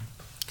question.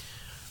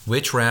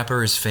 Which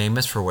rapper is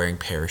famous for wearing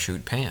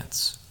parachute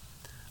pants?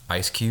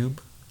 Ice Cube,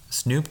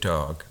 Snoop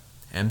Dogg,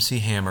 MC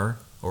Hammer,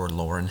 or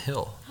Lauryn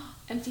Hill?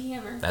 MC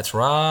Hammer. That's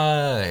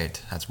right.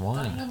 That's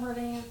one. Hammer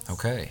dance.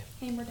 Okay.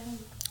 Hammer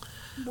dance.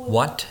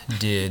 What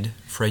did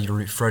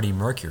Freddie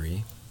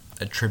Mercury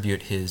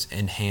attribute his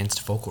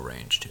enhanced vocal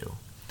range to?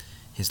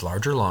 His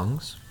larger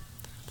lungs,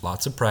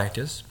 lots of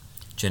practice,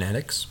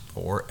 genetics,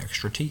 or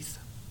extra teeth?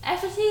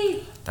 Extra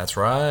teeth. That's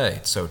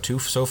right. So 2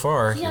 so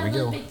far. He Here we had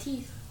go. those big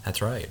teeth.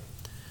 That's right.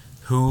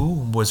 Who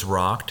was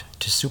rocked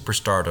to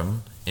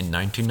superstardom in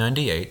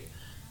 1998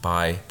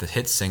 by the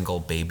hit single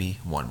Baby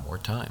One More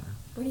Time?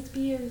 Britney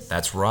Spears.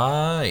 That's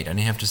right. I didn't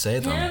have to say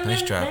them.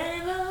 Nice job.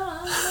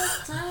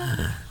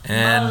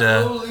 And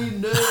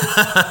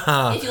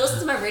If you listen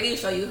to my radio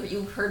show,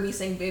 you heard me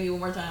sing "Baby" one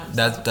more time.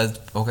 So. that's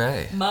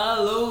okay. My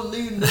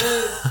loneliness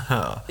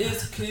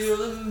is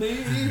killing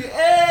me,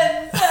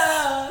 and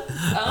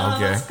I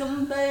must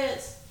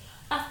confess,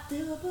 I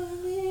still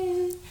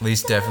believe.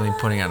 Elise definitely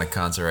putting on a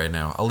concert right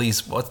now.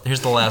 Elise,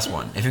 here's the last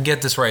one. If you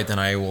get this right, then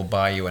I will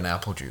buy you an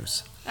apple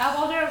juice.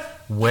 Apple juice.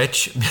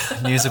 Which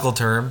musical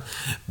term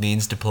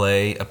means to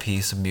play a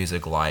piece of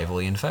music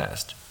lively and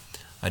fast?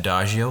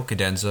 Adagio,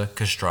 cadenza,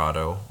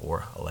 castrato,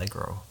 or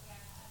allegro?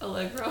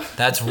 Allegro.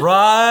 That's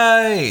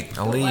right,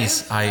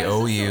 Elise. Why I is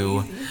owe this so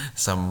you easy?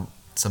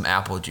 some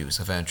apple juice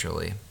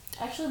eventually.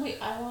 Actually, wait.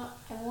 I want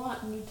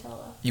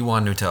Nutella. You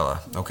want Nutella?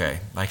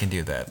 Okay, I can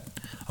do that.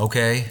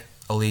 Okay,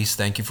 Elise,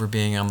 thank you for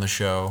being on the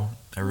show.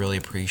 I really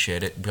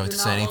appreciate it. Would you like to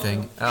You're say not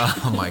anything?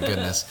 Oh my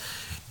goodness.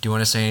 Do you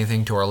want to say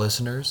anything to our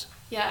listeners?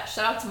 Yeah,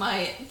 shout out to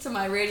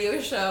my radio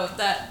show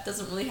that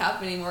doesn't really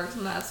happen anymore because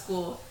I'm not at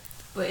school,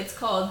 but it's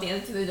called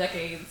Dance Through the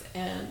Decades,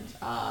 and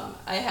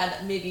I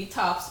had maybe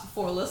tops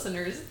 4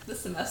 listeners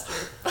this semester.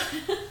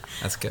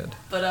 That's good.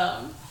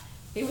 But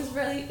it was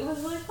really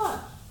fun.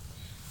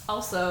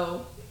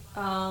 Also,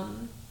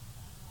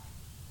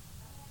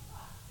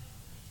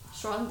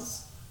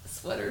 Sean's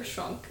sweater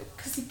shrunk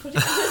because he put it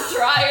in the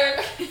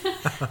dryer,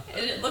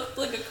 and it looked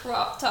like a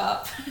crop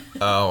top.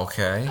 Oh,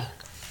 okay.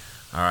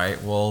 All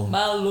right, well...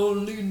 My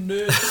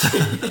loneliness.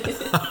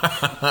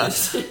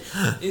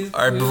 is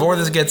All right, before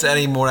this gets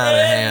any more out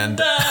of hand,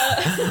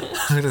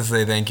 I'm going to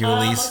say thank you,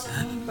 Elise,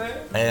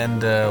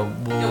 and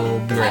we'll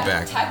be right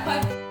back. Tag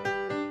my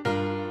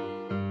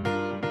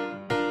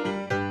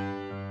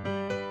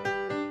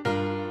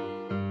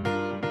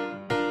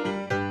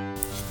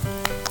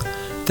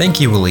Thank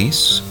you,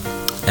 Elise.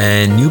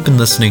 And you've been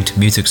listening to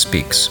Music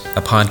Speaks,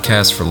 a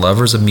podcast for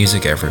lovers of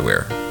music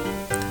everywhere.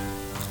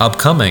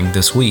 Upcoming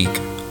this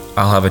week,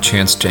 I'll have a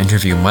chance to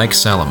interview Mike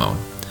Salamone,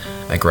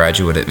 a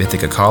graduate at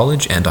Ithaca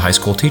College and a high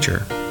school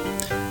teacher.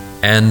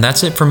 And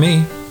that's it for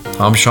me.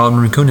 I'm Sean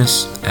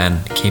Rimkunas,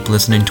 and keep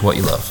listening to what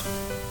you love.